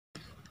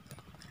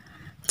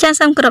ចាស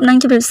សូមគោរពនឹង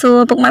ជម្រាបសួរ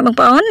ពុកម៉ែបង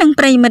ប្អូននិង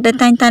ប្រិយមិត្តដែល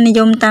តែងតែនិយ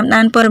មតាម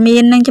ដានព័ត៌មា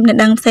ននិងចំណេះ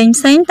ដឹងផ្សេង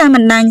ៗតាមប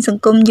ណ្ដាញស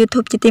ង្គម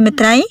YouTube ជាទីមេ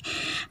ត្រី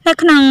នៅ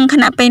ក្នុងគ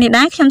ណៈពេលនេះ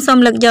ដែរខ្ញុំសូម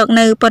លើកយក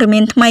នៅព័ត៌មា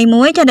នថ្មី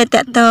មួយចាដែល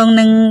តាក់ទង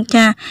នឹង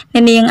ចាអ្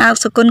នកនាងអោក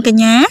សុគន្ធក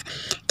ញ្ញា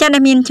ចាដែ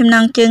លមានចំណ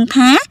ងជើង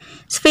ថា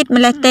ស្វីត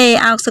ម្លេះទេ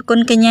អោកសុគ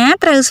ន្ធកញ្ញា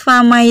ត្រូវស្វា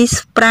មី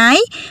ស្ប្រាយ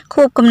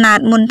ខួបកំណើត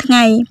មុនថ្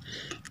ងៃ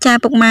ចា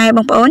ពុកម៉ែប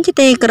ងប្អូនជា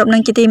ទីគោរពនឹ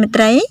ងជាទីមេ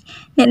ត្រី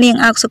អ្នកនាង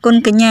អោកសុគន្ធ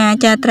កញ្ញា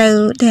ចាត្រូវ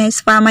តែ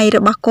ស្វាមីរ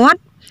បស់គា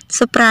ត់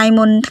surprise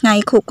មុនថ្ងៃ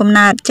ខួបកំ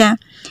ណើតចា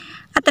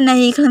អត្ថន័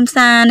យខ្លឹម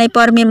សារនៃ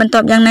ព័ត៌មានបន្ទា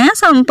ប់យ៉ាងណា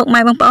សូមពុក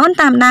ម៉ែបងប្អូន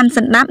តាមដាន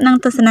ស្ដាប់និង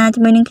ទស្សនាជា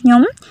មួយនឹងខ្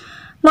ញុំ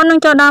មុននឹង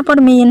ចូលដល់ព័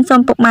ត៌មានសូ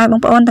មពុកម៉ែបង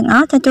ប្អូនទាំងអ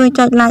ស់ចាជួយ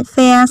ចុច like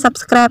share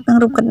subscribe និង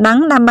រូបកណ្ដឹង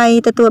ដើម្បី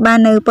ទទួលបាន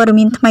នៅព័ត៌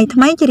មានថ្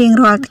មីៗជារៀង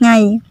រាល់ថ្ងៃ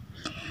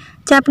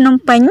ចាភ្នំ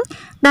ពេញ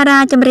តារា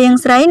ចម្រៀង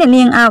ស្រីអ្នក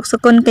នាងអោកសុ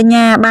គន្ធកញ្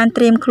ញាបាន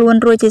ត្រៀមខ្លួន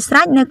រួចជាស្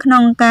រេចនៅក្នុ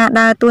ងការ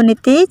ដើរតួនា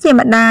ទីជា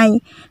ម្ដាយ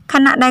ខ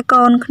ណៈដែល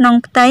កូនក្នុង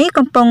ផ្ទៃ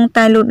កំពុង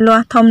តែលូតលា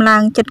ស់ធំឡើ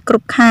ងជិតគ្រ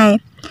ប់ខែ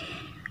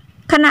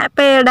ខណៈ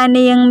ពេលដែល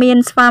នាងមាន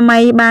ស្វាមី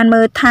បាន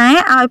មើលថែ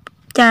ឲ្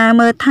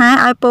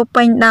យពោ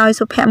ពេញដោយ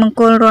សុភមង្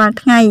គលរាល់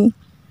ថ្ងៃ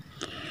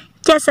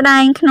ជាក់ស្ដែ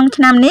ងក្នុង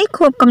ឆ្នាំនេះ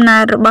ខួបកំណើ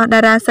តរបស់តា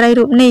រាស្រី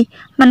រូបនេះ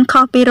មិន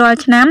ខុសពីរាល់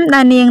ឆ្នាំ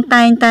ដែលនាង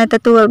តែងតែទ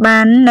ទួលបា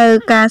ននៅ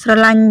ការស្រ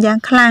ឡាញ់យ៉ាង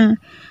ខ្លាំង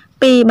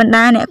ពីបណ្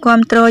ដាអ្នកគាំ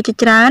ទ្រជា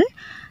ច្រើន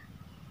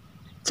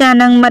ចា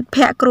នឹងមិត្ត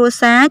ភ័ក្តិគ្រួ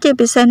សារជា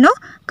ពិសេសនោះ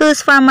គឺ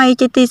ស្វាមី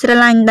ជាទីស្រ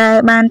ឡាញ់ដែល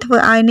បានធ្វើ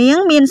ឲ្យនាង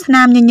មានស្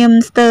នាមញញឹម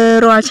ស្ទើរ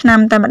រាល់ឆ្នាំ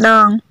តែម្ដ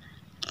ង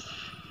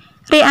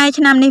រីឯ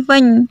ឆ្នាំនេះវិ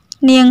ញ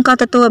នាងក៏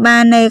ទទួលបា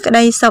ននៅក្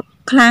តីសុខ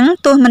ខ្លាំង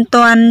ទោះមិន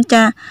ទាន់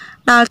ចា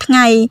ដល់ថ្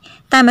ងៃ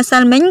តែម្សិ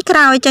លមិញក្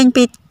រោយចេញ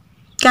ពី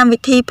កម្មវិ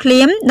ធីភ្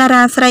លាមតា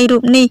រាស្រីរូ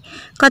បនេះ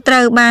ក៏ត្រូ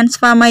វបាន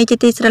ស្វាមីជា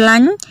ទីស្រឡា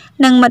ញ់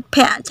និងមិត្ត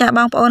ភ័ក្តិចាប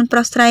ងប្អូនប្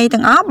រុសស្រី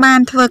ទាំងអស់បាន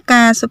ធ្វើ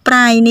ការ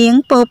surpriseនាង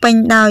ពោពេញ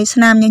ដោយស្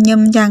នាមញញឹ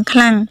មយ៉ាងខ្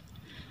លាំង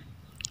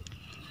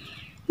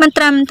មិន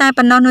ត្រឹមតែ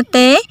ប៉ុណ្ណោះនោះ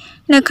ទេ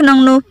នៅក្នុង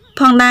នោះ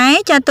ផងដែរ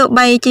ចាទោះ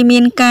បីជាមា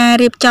នការ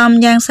រៀបចំ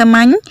យ៉ាងសាម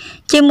ញ្ញ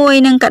ជាមួយ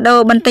នឹងកាដូ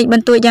បន្តិចប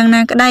ន្តួចយ៉ាង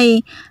ណាក្តី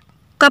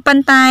ក៏ប៉ុ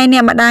ន្តែអ្ន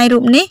កម្ដាយរូ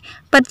បនេះ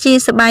ពិតជា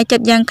សប្បាយចិ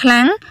ត្តយ៉ាងខ្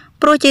លាំង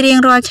ព្រោះជារៀង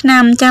រាល់ឆ្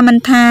នាំចាមិន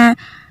ថា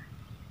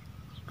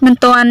មិន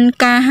ទាន់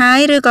ការហើយ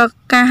ឬក៏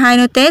ការហើយ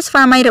នោះទេស្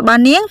វាមីរប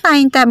ស់នាងតែ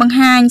ងតែបង្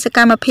ហាញសក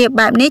ម្មភាព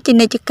បែបនេះជា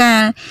និច្ចកា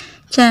ល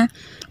ចា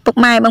ពុក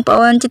ម៉ែបងប្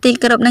អូនជាទី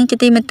គោរពនិងជា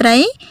ទីមេត្រី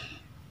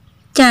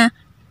ចា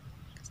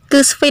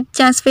គឺ sweet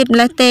ម្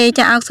លេះទេ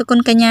ចាអោកសុគ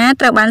ន្ធកញ្ញា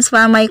ត្រូវបានស្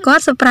វាមីគា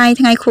ត់ surprise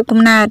ថ្ងៃខួបកំ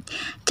ណើត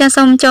ចា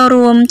សូមចូល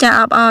រួមចា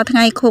អបអរថ្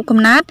ងៃខួបកំ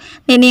ណើត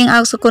អ្នកនាងអោ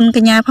កសុគន្ធក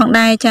ញ្ញាផង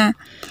ដែរចា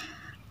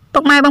ពុ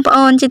កម៉ែបងប្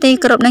អូនជាទី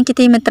គោរពនិងជា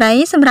ទីមេត្រី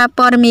សម្រាប់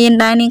ព័ត៌មាន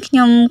ដែលនាងខ្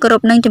ញុំគោរ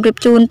ពនិងជម្រាប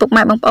ជូនពុក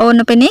ម៉ែបងប្អូន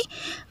នៅពេលនេះ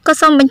ក៏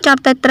សូមបញ្ចប់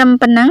តែត្រឹម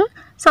ប៉ុណ្ណឹង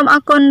សូមអ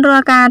រគុណរា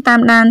ល់ការតាម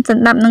ដាន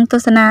ស្ដាប់និងទ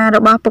ស្សនារ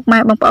បស់ពុកម៉ែ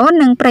បងប្អូន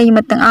និងប្រិយ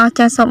មិត្តទាំងអស់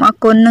ចាសូមអរ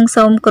គុណនិង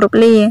សូមគោរព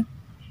លា